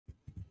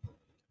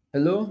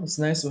Hello, it's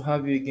nice to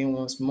have you again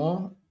once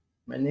more.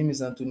 My name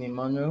is Anthony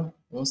Emmanuel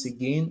once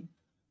again,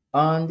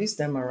 and this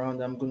time around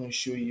I'm going to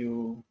show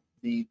you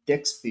the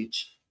text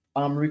page.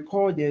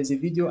 Recall there's a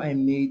video I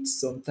made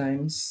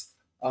sometimes,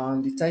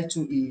 and the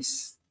title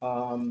is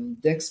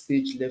text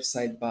page left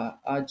sidebar,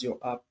 add your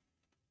app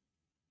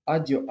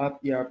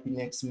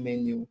ERPNext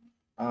menu,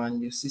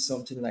 and you see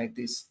something like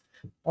this.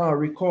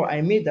 Recall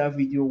I made that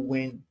video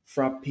when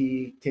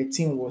Frappe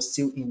 13 was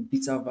still in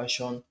beta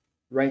version.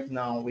 Right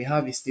now, we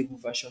have a stable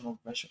version of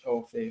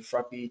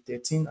Frappe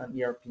 13 and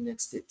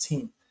ERPNext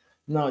 13.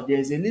 Now,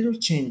 there's a little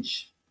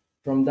change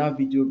from that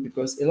video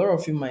because a lot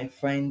of you might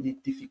find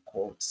it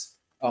difficult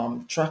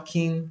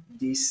tracking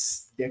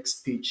this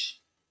text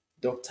page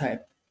dot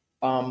type.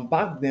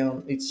 Back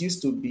then, it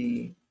used to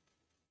be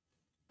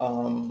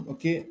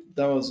okay,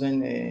 that was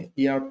when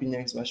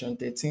ERPNext version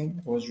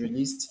 13 was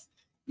released.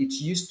 It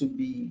used to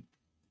be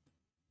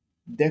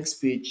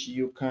deskpage.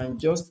 You can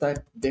just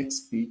type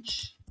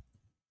deskpage.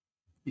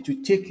 It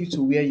will take you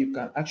to where you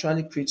can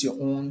actually create your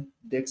own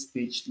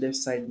deskpage left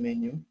side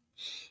menu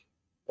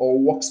or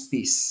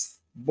workspace.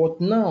 But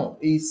now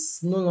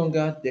it's no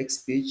longer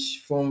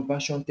deskpage. From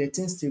version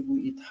 13 stable,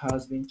 it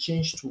has been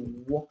changed to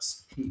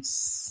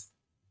workspace.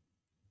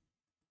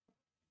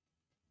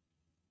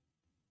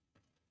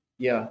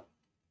 Yeah.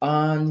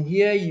 And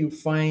here you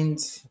find,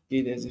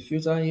 okay, there's a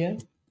filter here,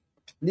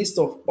 list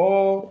of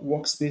all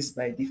workspace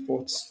by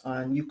default,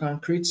 and you can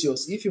create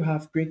yours if you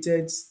have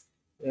created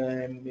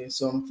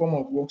some form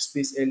of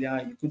workspace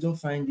earlier, you couldn't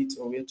find it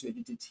or where to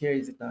edit it. Here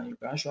is it now. You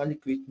can actually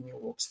create new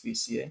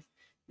workspace here.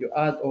 You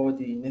add all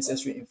the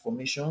necessary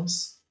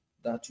informations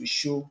that will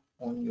show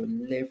on your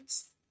left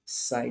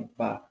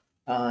sidebar.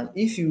 And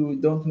if you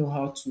don't know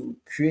how to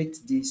create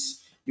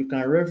this, you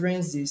can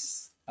reference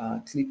this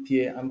clip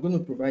here. I'm going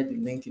to provide the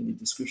link in the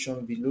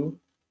description below.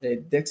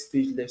 The text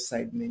page left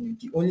side menu.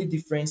 The only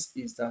difference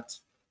is that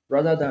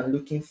rather than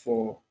looking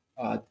for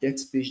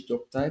text page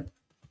doc type,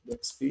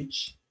 text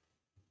page,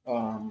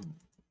 um,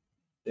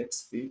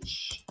 text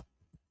page,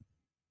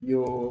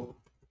 you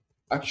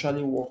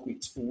actually work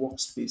with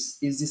workspace.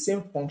 It's the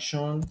same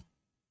function,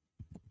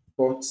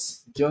 but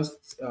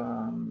just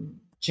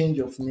change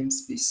of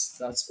namespace.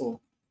 That's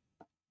all.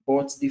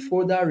 But the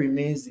folder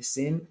remains the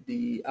same.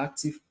 The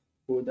active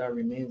folder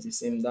remains the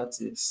same. That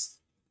is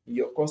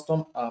your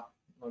custom app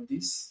on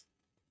this.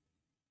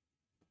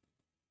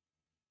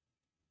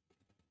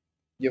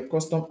 Your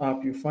custom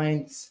app, you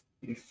find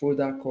a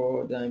folder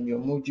called your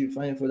module, you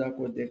find a folder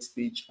called text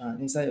page,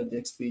 and inside your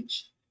text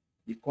page,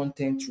 the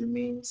content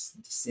remains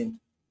the same.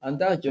 And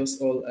that's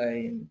just all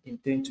I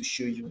intend to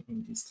show you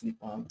in this clip.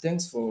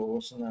 Thanks for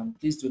watching, and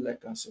please do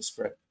like and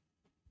subscribe.